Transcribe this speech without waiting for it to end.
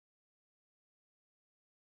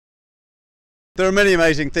There are many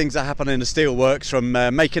amazing things that happen in the steel works, from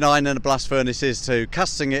making iron in the blast furnaces to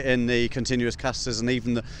casting it in the continuous casters, and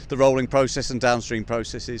even the rolling process and downstream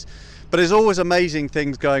processes. But there's always amazing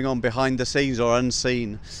things going on behind the scenes or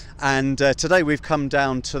unseen. And today we've come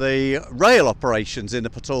down to the rail operations in the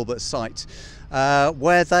Talbot site,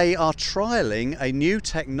 where they are trialling a new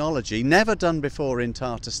technology never done before in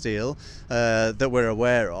Tata Steel that we're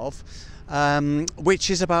aware of, which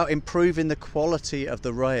is about improving the quality of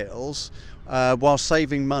the rails while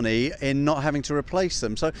saving money in not having to replace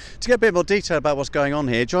them. So to get a bit more detail about what's going on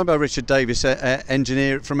here, joined by Richard Davies,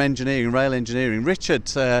 engineer from engineering, rail engineering.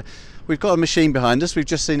 Richard, we've got a machine behind us. We've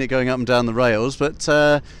just seen it going up and down the rails, but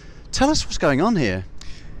tell us what's going on here.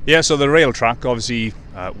 Yeah, so the rail track obviously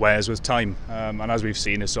wears with time, and as we've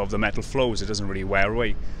seen, it's sort of the metal flows, it doesn't really wear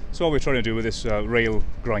away. So what we're trying to do with this rail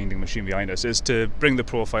grinding machine behind us is to bring the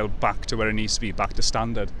profile back to where it needs to be, back to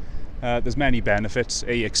standard. There's many benefits,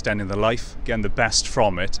 extending the life, getting the best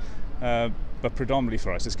from it, but predominantly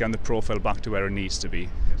for us, it's getting the profile back to where it needs to be.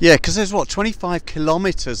 Yeah, because there's what, 25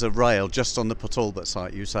 kilometres of rail just on the Talbot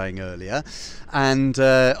site, you were saying earlier, and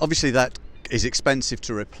obviously that is expensive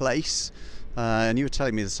to replace. And you were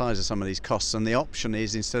telling me the size of some of these costs, and the option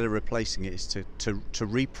is, instead of replacing it, is to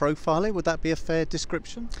reprofile it. Would that be a fair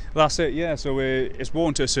description? That's it, yeah. So it's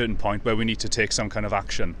worn to a certain point where we need to take some kind of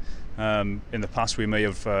action. In the past we may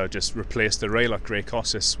have just replaced the rail at great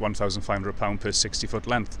cost. It's £1,500 per 60-foot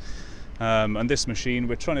length. And this machine,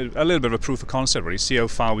 we're trying to, a little bit of a proof of concept really, see how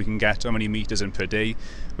far we can get, how many metres in per day.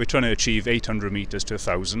 We're trying to achieve 800 metres to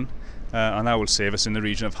 1,000, and that will save us in the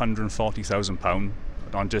region of £140,000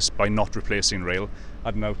 on just by not replacing rail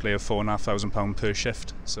at an outlay of £4,500 per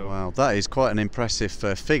shift. So wow, that is quite an impressive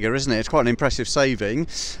figure, isn't it? It's quite an impressive saving.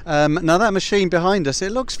 Now that machine behind us,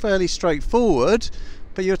 it looks fairly straightforward,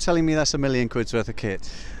 but you're telling me that's £1 million worth of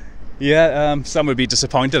kit. Yeah, some would be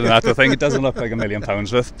disappointed in that. I think it doesn't look like £1 million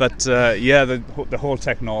worth, but yeah, the whole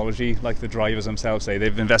technology, like the drivers themselves say,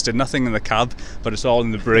 they've invested nothing in the cab, but it's all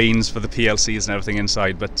in the brains for the PLCs and everything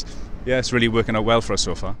inside. But yeah, it's really working out well for us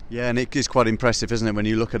so far. Yeah, and it is quite impressive, isn't it, when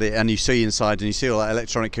you look at it and you see inside and you see all that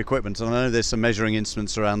electronic equipment. And I know there's some measuring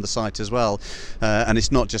instruments around the site as well, and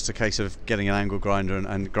it's not just a case of getting an angle grinder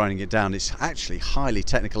and grinding it down. It's actually highly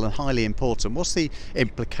technical and highly important. What's the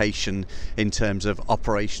implication in terms of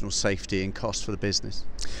operational safety and cost for the business?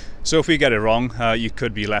 So if we get it wrong, you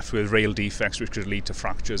could be left with rail defects, which could lead to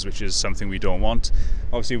fractures, which is something we don't want.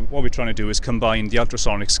 Obviously what we're trying to do is combine the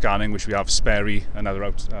ultrasonic scanning, which we have Sperry, another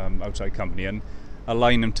outside company, in,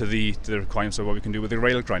 align them to the requirements of what we can do with the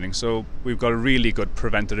rail grinding. So we've got a really good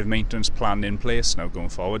preventative maintenance plan in place now going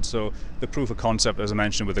forward. So the proof of concept, as I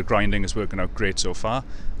mentioned, with the grinding is working out great so far,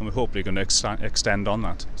 and we're hopefully going to extend on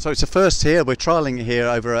that. So it's a first here. We're trialling it here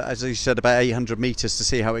over, as you said, about 800 metres to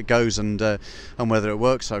see how it goes and whether it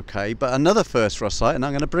works okay. But another first for our site, and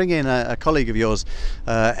I'm going to bring in a colleague of yours,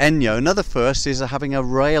 Enyo. Another first is having a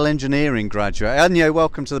rail engineering graduate. Enyo,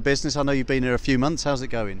 welcome to the business. I know you've been here a few months. How's it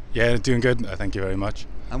going? Yeah, doing good. Thank you very much.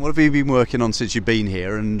 And what have you been working on since you've been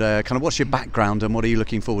here, and kind of what's your background and what are you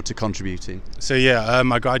looking forward to contributing? So yeah,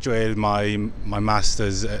 I graduated my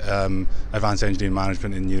Master's Advanced Engineering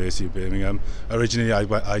Management in the University of Birmingham. Originally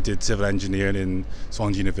I did civil engineering in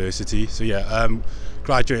Swansea University. So yeah,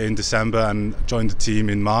 graduated in December and joined the team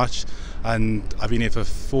in March, and I've been here for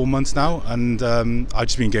 4 months now, and I've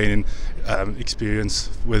just been gaining experience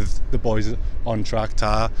with the boys on track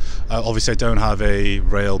Tata. Obviously I don't have a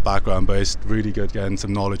rail background, but it's really good getting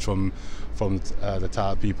some knowledge from the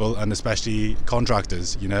Tata people, and especially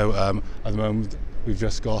contractors. You know, at the moment we've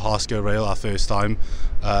just got Harsco Rail our first time,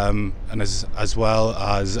 and as well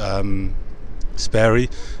as Sperry,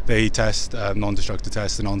 they test non-destructive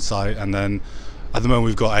testing on site, and then at the moment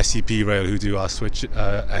we've got SCP Rail who do our switch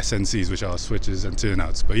SNCs, which are switches and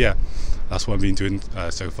turnouts. But yeah, that's what I've been doing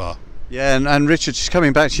so far. Yeah, and Richard, just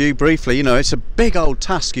coming back to you briefly, you know, it's a big old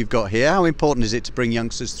task you've got here. How important is it to bring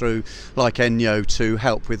youngsters through like Enyo to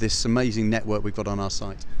help with this amazing network we've got on our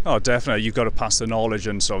site? Oh, definitely. You've got to pass the knowledge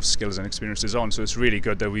and sort of skills and experiences on. So it's really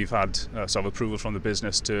good that we've had sort of approval from the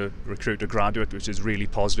business to recruit a graduate, which is really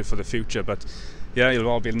positive for the future. But yeah, it'll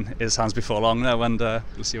all be in his hands before long now, and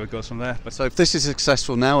we'll see what goes from there. But so if this is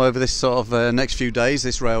successful now over this sort of next few days,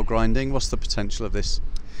 this rail grinding, what's the potential of this?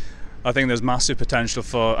 I think there's massive potential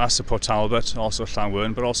for us to put Talbot, also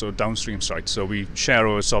Llanwern, but also downstream sites. So we share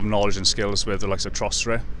our sort of knowledge and skills with the likes of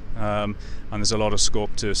Rutter, and there's a lot of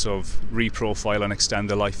scope to sort of reprofile and extend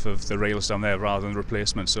the life of the rails down there rather than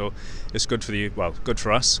replacement. So it's good for good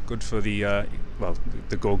for us, good for the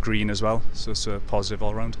the Go Green as well. So it's a positive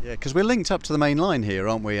all round. Yeah, because we're linked up to the main line here,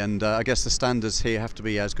 aren't we? And I guess the standards here have to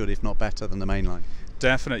be as good, if not better, than the main line.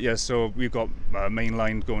 Definitely, yes. So we've got main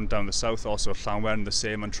line going down the south, also Llanwern the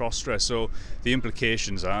same, and Trostre. So the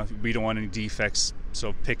implications are we don't want any defects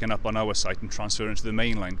sort of picking up on our site and transferring to the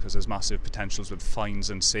main line, because there's massive potentials with fines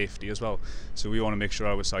and safety as well. So we want to make sure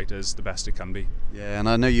our site is the best it can be. Yeah, and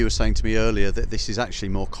I know you were saying to me earlier that this is actually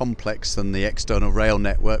more complex than the external rail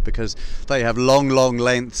network, because they have long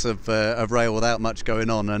lengths of rail without much going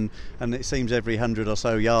on, and it seems every 100 or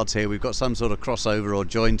so yards here we've got some sort of crossover or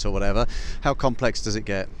joint or whatever. How complex does it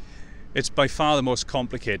get? It's by far the most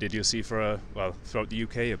complicated you'll see for throughout the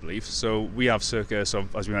UK, I believe. So we have circa, as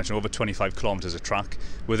we mentioned, over 25 kilometres of track.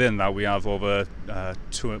 Within that, we have over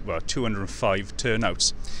 205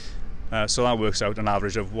 turnouts. So that works out an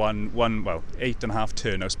average of 8.5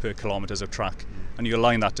 turnouts per kilometres of track. And you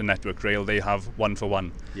align that to Network Rail, they have 1 for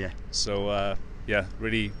 1. Yeah. So yeah,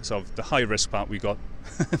 really sort of the high risk part we got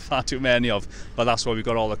far too many of, but that's why we've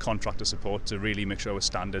got all the contractor support to really make sure our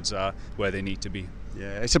standards are where they need to be.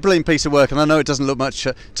 Yeah, it's a brilliant piece of work, and I know it doesn't look much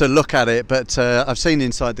to look at it, but I've seen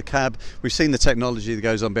inside the cab, we've seen the technology that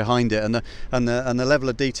goes on behind it, and the level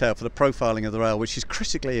of detail for the profiling of the rail, which is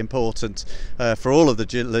critically important for all of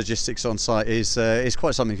the logistics on site, is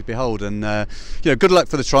quite something to behold. And good luck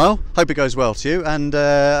for the trial. Hope it goes well to you, and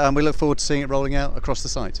we look forward to seeing it rolling out across the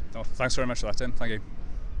site. Oh, thanks very much for that, Tim. Thank you.